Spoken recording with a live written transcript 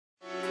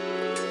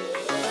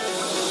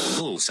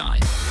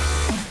side.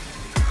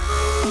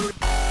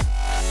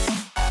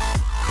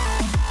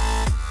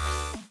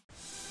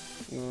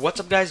 What's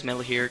up guys,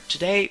 Meele here.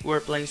 Today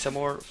we're playing some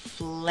more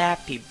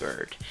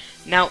FlappyBird.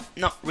 Now,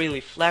 not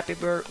really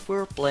FlappyBird,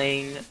 we're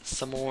playing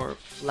some more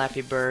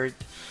FlappyBird.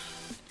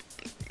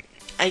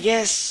 I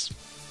guess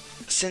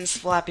since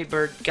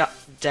FlappyBird got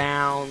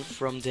down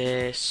from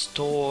the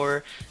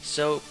store,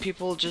 so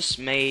people just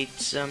made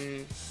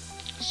some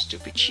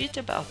stupid shit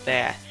about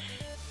that.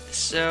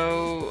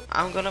 So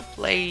I'm gonna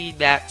play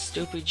that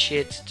stupid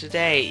shit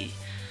today.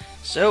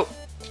 So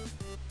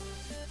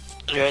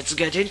let's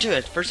get into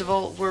it. First of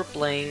all, we're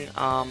playing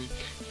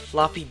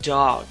Floppy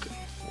Dog.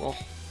 Well,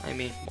 I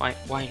mean,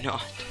 why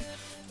not?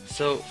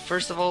 So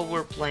first of all,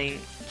 we're playing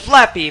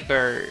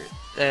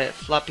FlappyBird,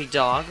 Floppy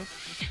Dog.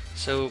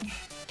 So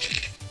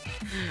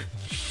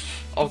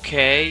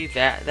okay,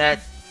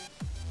 that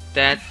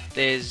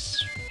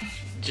is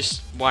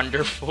just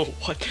wonderful.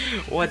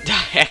 What the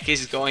heck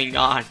is going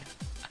on?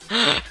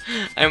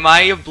 Am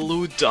I a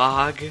blue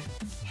dog?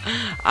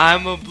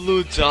 I'm a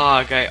blue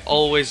dog. I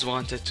always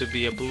wanted to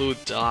be a blue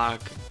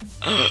dog.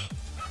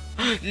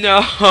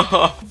 No!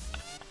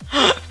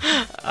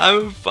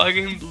 I'm a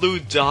fucking blue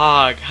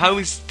dog. How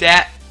is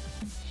that?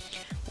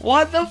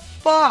 What the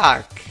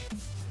fuck?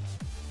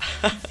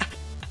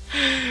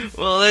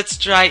 Well, let's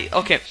try.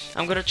 Okay,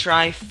 I'm gonna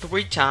try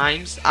 3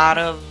 times out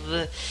of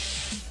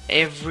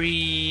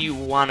every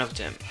one of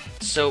them.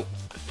 So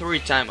 3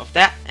 times of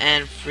that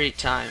and 3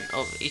 times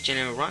of each and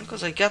every one,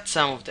 because I got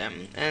some of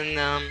them and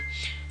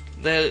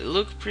they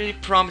look pretty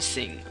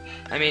promising.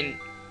 I mean,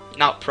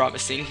 not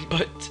promising,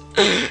 but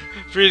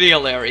pretty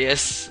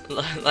hilarious,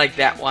 like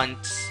that one.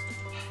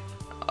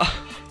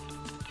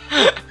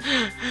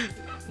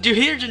 Do you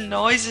hear the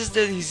noises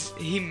that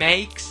he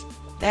makes?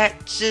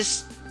 That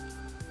just...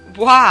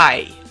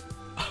 why?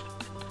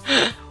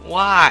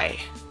 Why?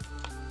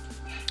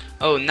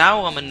 Oh,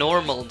 now I'm a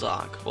normal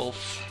dog. Well,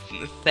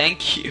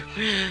 thank you.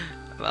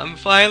 I'm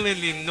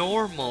finally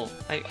normal.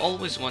 I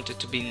always wanted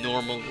to be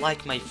normal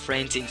like my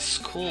friends in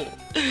school,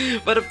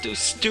 but I'm too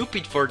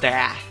stupid for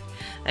that.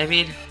 I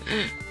mean,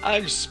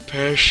 I'm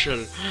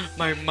special.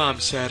 My mom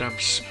said I'm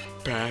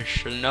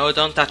special. No,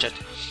 don't touch it.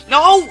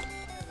 No!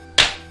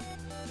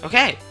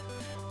 Okay,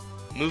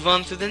 move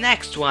on to the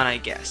next one, I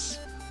guess.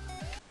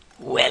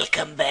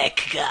 Welcome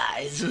back,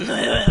 guys.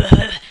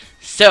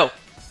 So,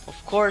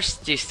 of course,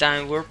 this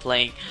time we're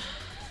playing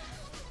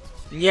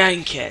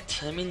Nyan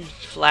Cat. I mean,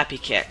 Flappy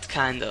Cat,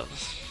 kind of.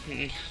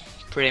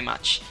 Pretty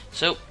much.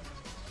 So,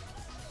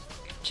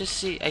 just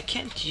see, I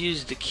can't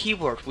use the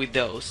keyboard with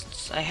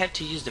those. I have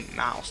to use the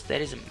mouse.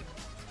 That is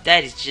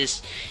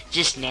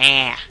just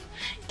nah.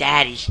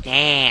 That is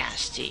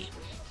nasty.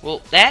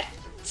 Well,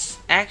 that's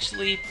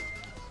actually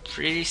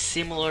pretty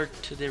similar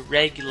to the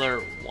regular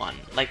one.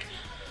 Like,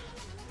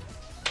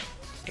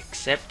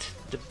 except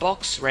the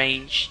box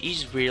range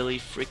is really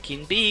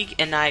freaking big,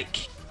 and I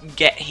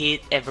get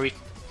hit every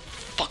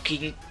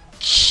fucking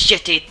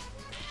shitty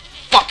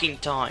fucking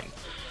time.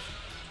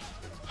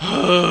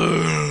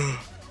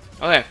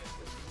 Okay.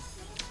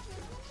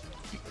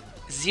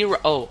 0.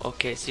 Oh,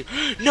 okay. 0.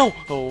 No.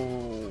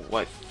 Oh,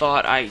 I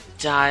thought I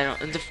died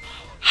on the.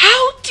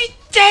 How did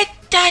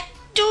that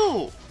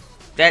do?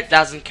 That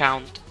doesn't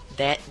count.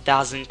 That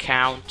doesn't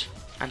count.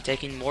 I'm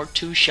taking more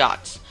 2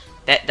 shots.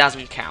 That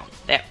doesn't count.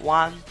 That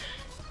one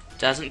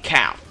doesn't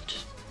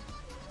count.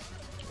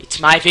 It's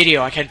my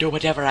video. I can do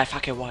whatever I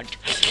fucking want.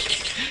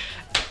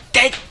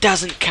 That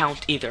doesn't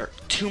count either.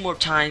 2 more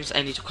times.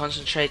 I need to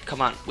concentrate.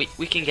 Come on.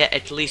 We can get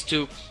at least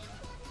 2.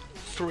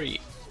 3.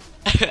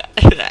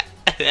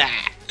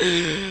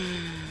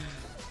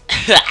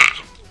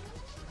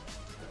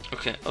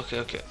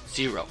 Okay.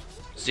 0.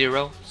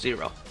 0.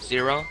 0.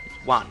 0.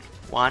 1.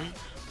 1.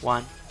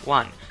 1.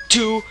 1.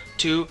 2.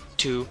 2.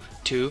 2.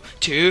 2.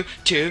 2.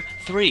 2.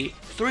 3.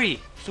 3.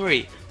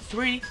 3.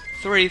 3.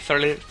 3.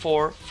 3.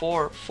 4.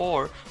 4.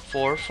 4.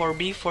 4. For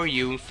me. For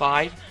you.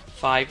 5.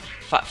 5.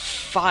 5.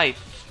 5.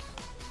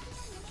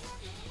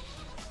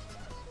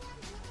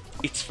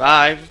 It's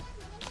 5.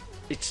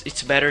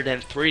 It's better than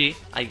 3,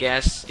 I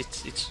guess.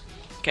 It's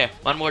okay.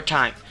 One more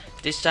time.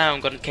 This time I'm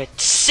gonna get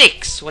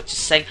 6. What you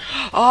saying?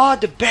 Oh,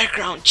 the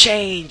background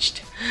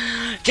changed.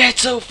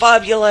 That's so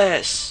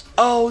fabulous.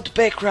 Oh, the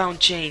background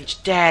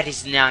changed. That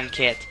is Nyan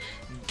Cat.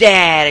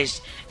 That is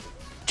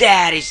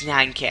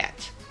Nyan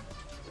Cat.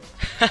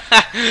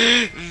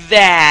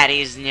 That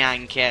is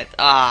Nyan Cat.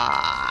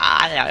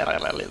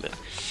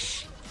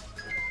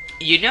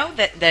 You know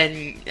that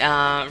the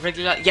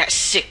regular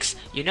 6.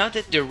 You know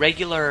that the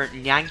regular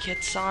Nyan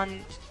Cat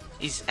song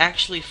is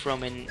actually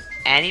from an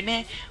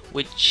anime,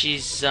 which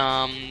is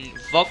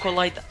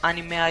Vocaloid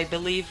anime, I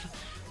believe.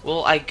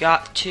 Well, I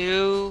got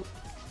to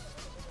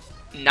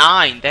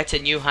 9. That's a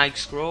new high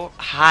score.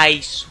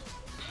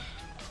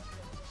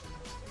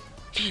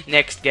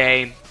 Next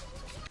game.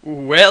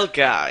 Well,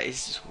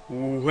 guys.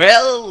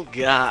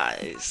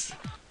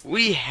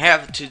 We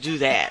have to do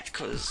that,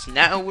 cause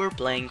now we're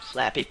playing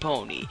Flappy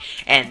Pony,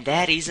 and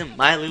that is a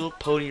My Little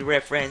Pony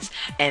reference,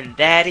 and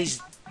that is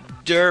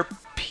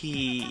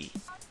derpy.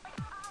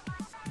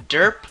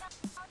 Derp?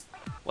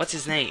 What's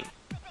his name?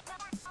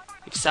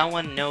 If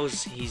someone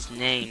knows his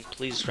name,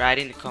 please write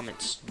in the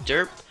comments.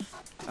 Derp,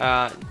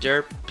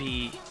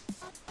 Derpy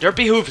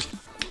Hooves.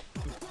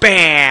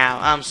 Bam!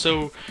 I'm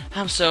so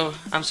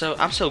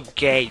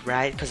gay,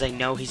 right? Because I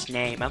know his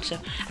name. I'm so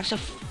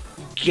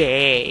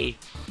gay.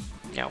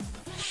 No,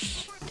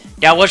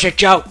 that was a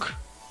joke.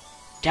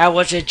 That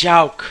was a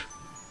joke.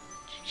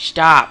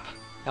 Stop.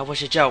 That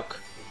was a joke.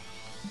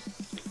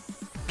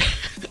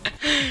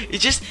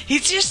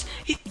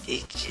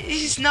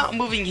 He's not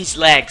moving his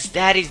legs.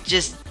 That is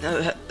just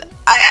that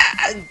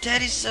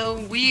is so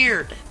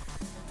weird.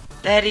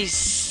 That is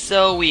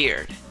so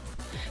weird.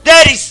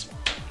 That is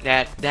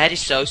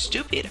so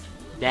stupid.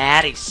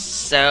 That is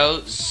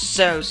so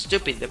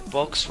stupid. The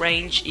box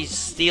range is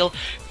still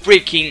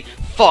freaking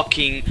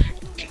fucking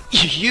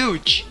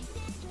huge.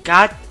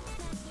 God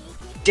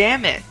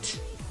damn it.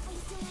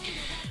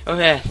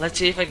 Okay, let's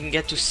see if I can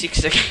get to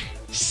 6 again.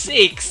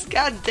 6?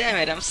 God damn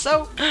it,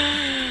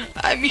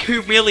 I'm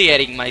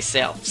humiliating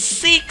myself.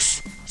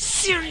 6?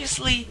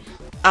 Seriously?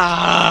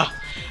 Well,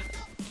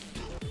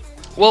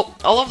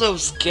 all of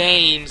those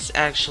games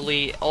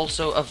actually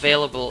also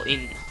available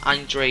in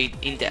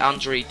the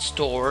Android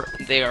store.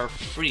 They are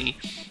free,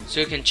 so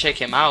you can check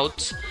them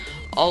out.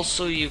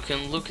 Also, you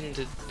can look in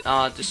the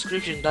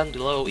description down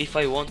below. If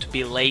I want to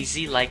be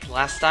lazy like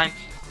last time,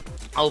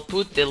 I'll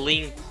put the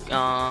link.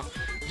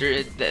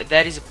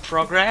 That is a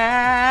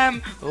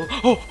program.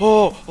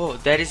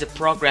 That is a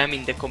program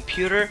in the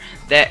computer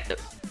that.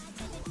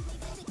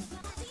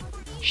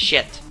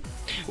 Shit.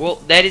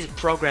 Well, that is a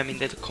program in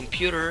the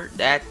computer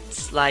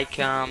that's like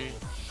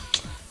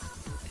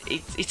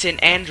it's an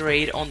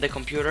Android on the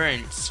computer,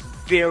 and it's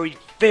very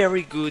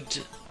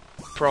good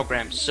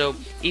program. So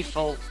if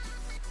I'll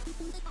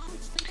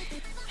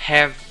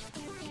have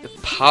the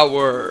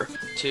power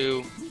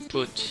to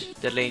put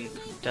the link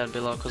down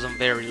below, because I'm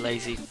very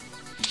lazy.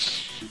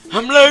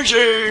 I'm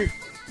lazy!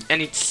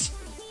 And it's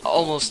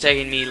almost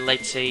taking me,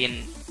 let's say,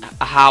 an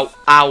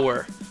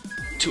hour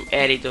to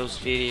edit those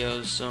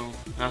videos. So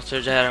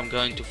after that I'm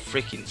going to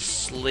freaking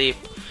sleep.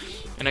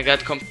 And I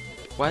got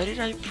why did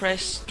I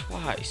press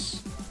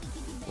twice?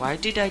 Why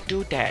did I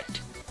do that?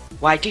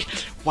 Why did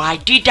I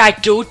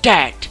do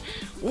that?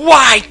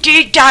 Why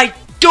did I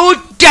do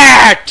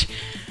that?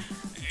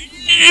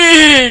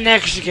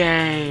 Next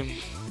game.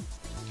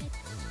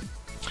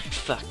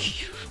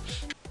 Fuck you.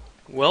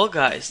 Well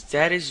guys,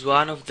 that is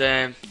one of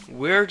the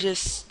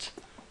weirdest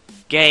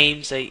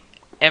games I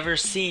ever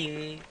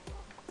seen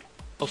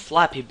of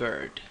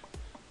FlappyBird.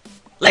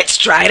 Let's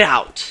try it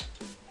out.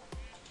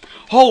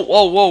 Oh,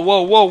 whoa,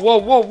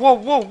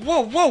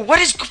 what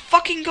is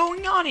fucking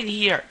going on in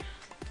here?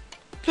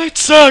 That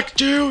sucked,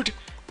 dude.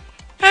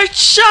 That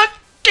sucked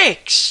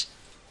dicks.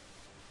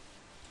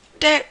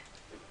 That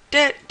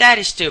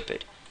is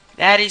stupid.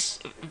 That is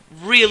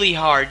really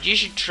hard. You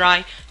should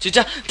try to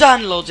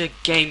download the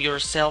game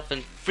yourself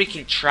and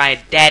freaking try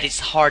it. That is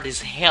hard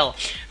as hell.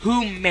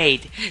 Who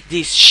made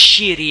this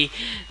shitty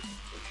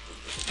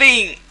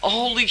thing?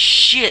 Holy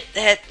shit,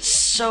 that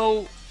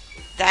suck.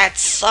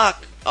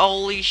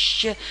 Holy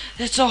shit,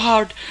 that's so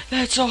hard.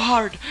 That's so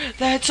hard,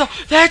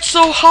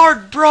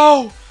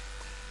 bro.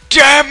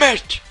 Damn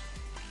it.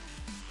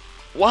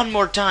 One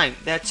more time,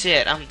 that's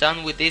it. I'm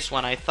done with this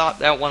one. I thought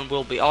that one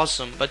will be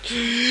awesome, but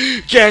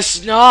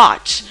guess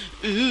not.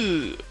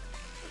 Ooh.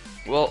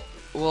 Well,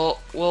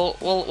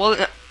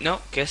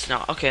 no, guess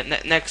not. Okay,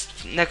 next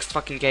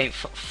fucking game.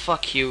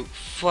 Fuck you.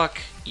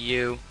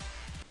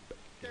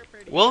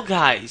 Well,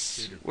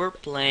 guys, we're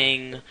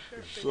playing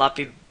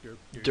Flappy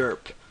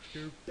Derp.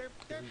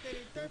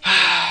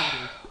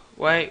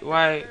 Why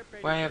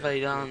have I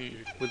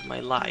done with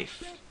my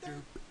life?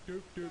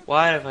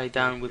 What have I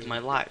done with my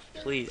life?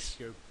 Please,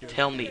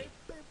 tell me.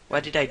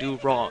 What did I do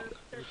wrong?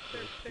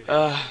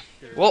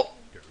 Well,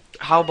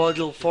 how about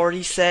little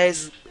 40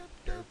 says?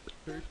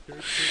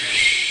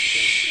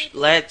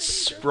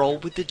 Let's roll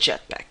with the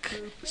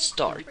jetpack.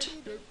 Start.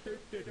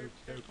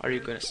 Are you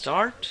gonna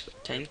start?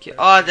 Thank you.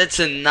 Oh, that's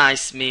a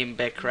nice meme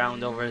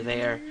background over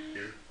there.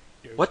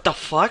 What the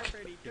fuck?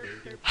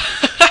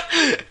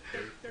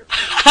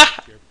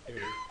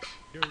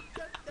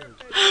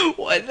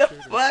 What the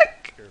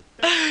fuck?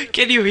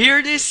 Can you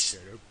hear this?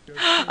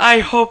 I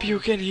hope you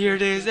can hear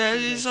this. That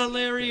is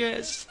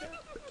hilarious.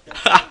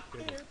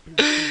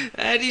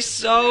 That is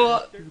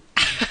so.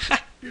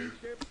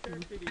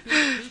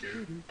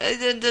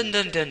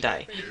 Don't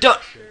die.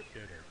 Don't.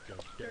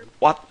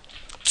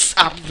 What's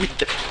up with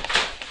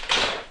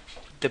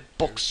the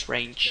box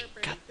range?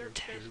 God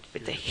damn.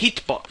 With the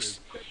hitbox.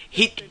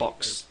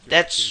 Hitbox.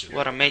 That's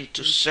what I meant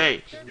to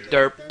say.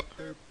 Derp.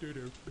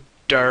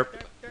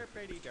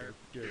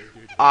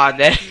 Ah,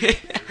 that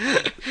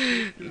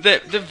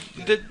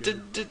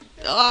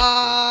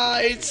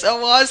it's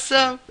so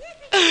awesome.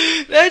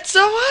 That's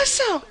so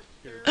awesome.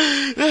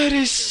 That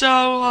is so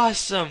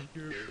awesome.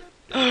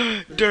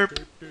 Derp.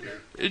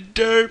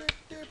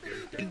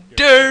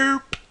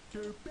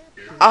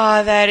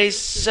 Ah, that is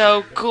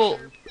so cool.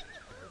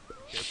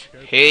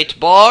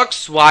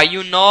 Hitbox, why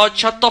you not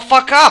shut the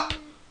fuck up?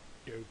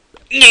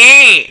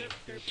 Yeah.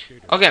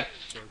 Okay,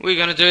 we're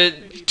gonna do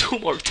it 2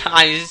 more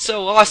times. It's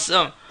so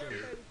awesome.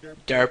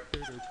 Derp.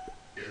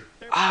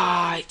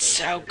 Ah, it's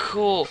so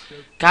cool.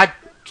 God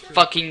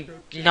fucking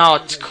no,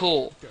 it's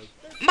cool.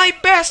 My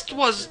best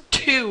was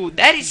 2.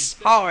 That is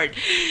hard.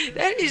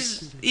 That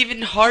is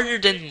even harder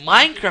than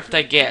Minecraft,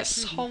 I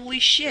guess. Holy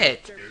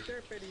shit.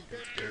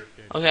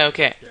 Okay,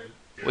 okay.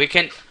 We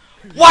can.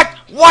 What?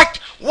 What?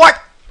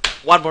 What?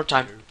 One more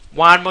time.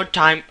 One more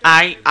time.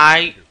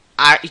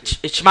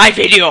 It's my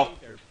video.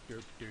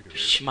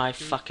 It's my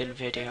fucking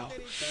video.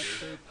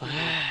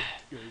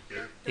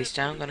 This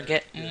time I'm gonna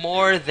get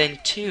more than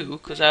 2,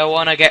 cause I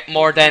wanna get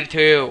more than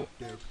 2.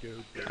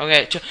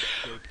 Okay.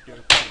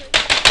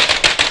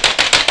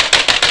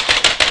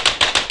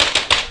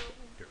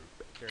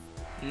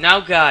 Now,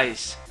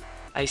 guys,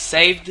 I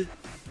saved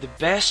the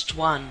best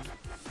one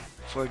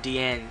for the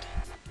end.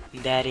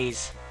 And that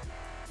is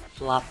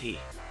Floppy.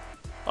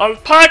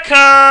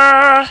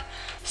 Alpaca!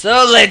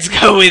 So let's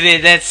go with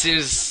it. That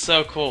seems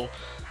so cool.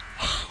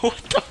 What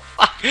the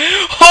fuck?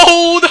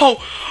 Oh no!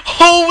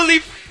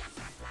 Holy!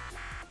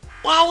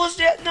 What was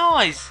that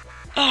noise?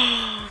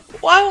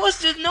 What was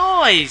the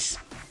noise?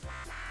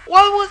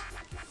 What was?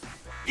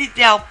 Did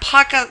the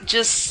alpaca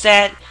just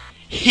said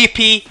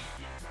hippie?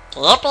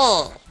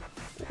 Flipple.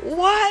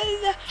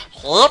 What?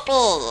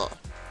 Flipple.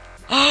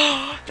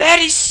 That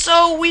is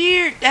so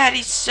weird. That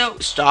is so.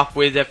 Stop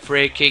with the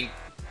freaking.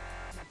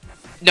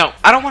 No,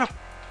 I don't want to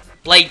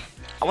play.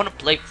 I want to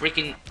play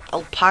freaking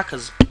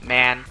alpacas,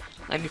 man.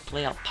 Let me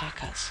play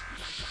alpacas.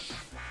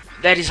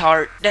 That is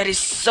hard. That is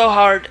so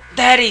hard.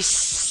 That is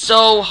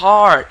so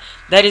hard.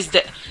 That is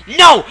the.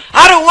 No!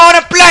 I don't want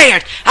to play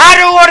it! I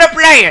don't want to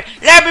play it!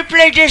 Let me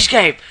play this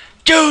game!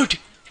 Dude!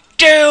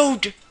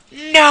 Dude!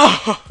 No!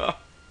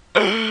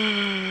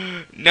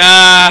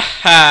 Nah!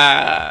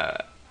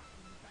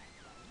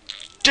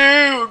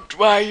 Dude!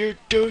 Why you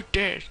do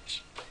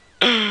this?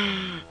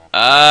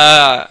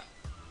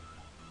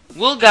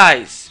 Well,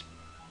 guys.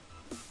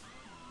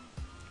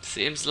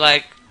 Seems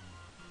like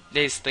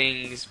these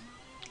things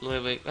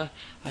living.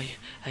 Are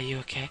you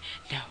okay?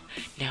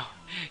 No,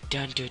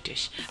 don't do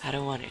this. I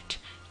don't want it.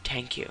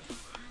 Thank you.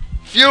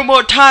 Few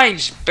more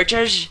times,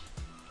 bitches.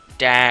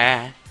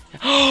 Dad.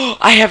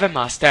 I have a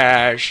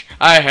mustache.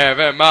 I have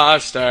a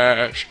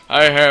mustache.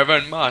 I have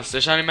a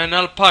mustache. I'm an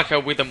alpaca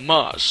with a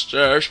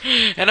mustache,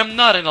 and I'm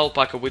not an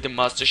alpaca with a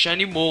mustache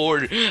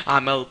anymore.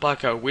 I'm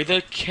alpaca with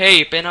a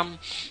cape, and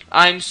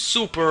I'm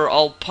super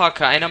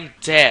alpaca, and I'm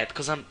dead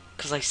because I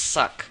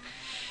suck.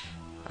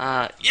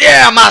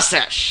 Yeah,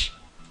 mustache.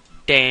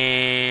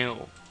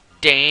 Damn.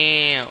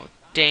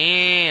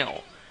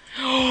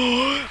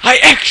 I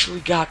actually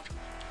got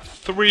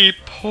 3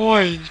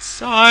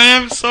 points. I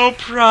am so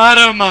proud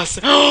of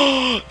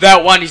myself.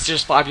 That one is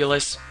just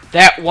fabulous.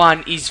 That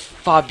one is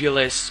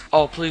fabulous.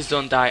 Oh, please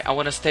don't die. I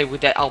want to stay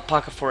with that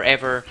alpaca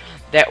forever.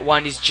 That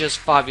one is just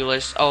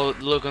fabulous. Oh,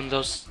 look on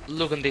those.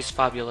 Look on this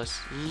fabulous.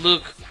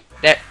 Look.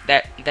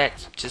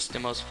 That's just the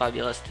most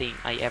fabulous thing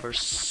I ever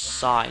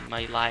saw in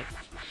my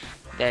life.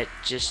 That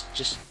just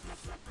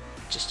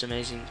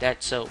amazing.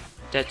 That's so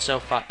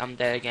fun. I'm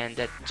dead again.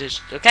 That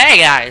just okay,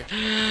 guys.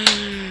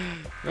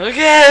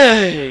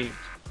 Okay.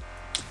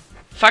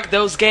 Fuck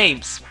those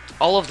games.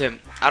 All of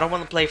them. I don't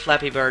want to play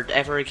Flappy Bird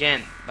ever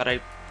again, but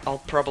I'll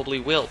probably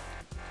will,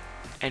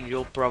 and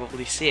you'll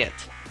probably see it,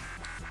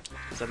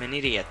 because I'm an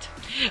idiot.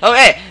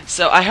 Okay,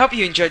 so I hope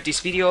you enjoyed this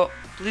video.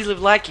 Please leave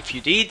a like if you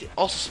did.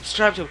 Also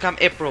subscribe to become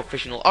a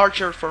professional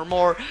archer for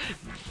more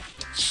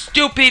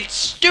stupid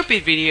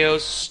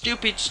videos,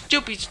 stupid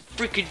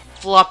freaking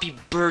Floppy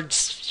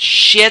Birds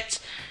shit.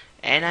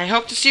 And I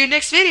hope to see you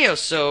next video,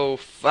 so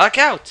fuck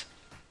out.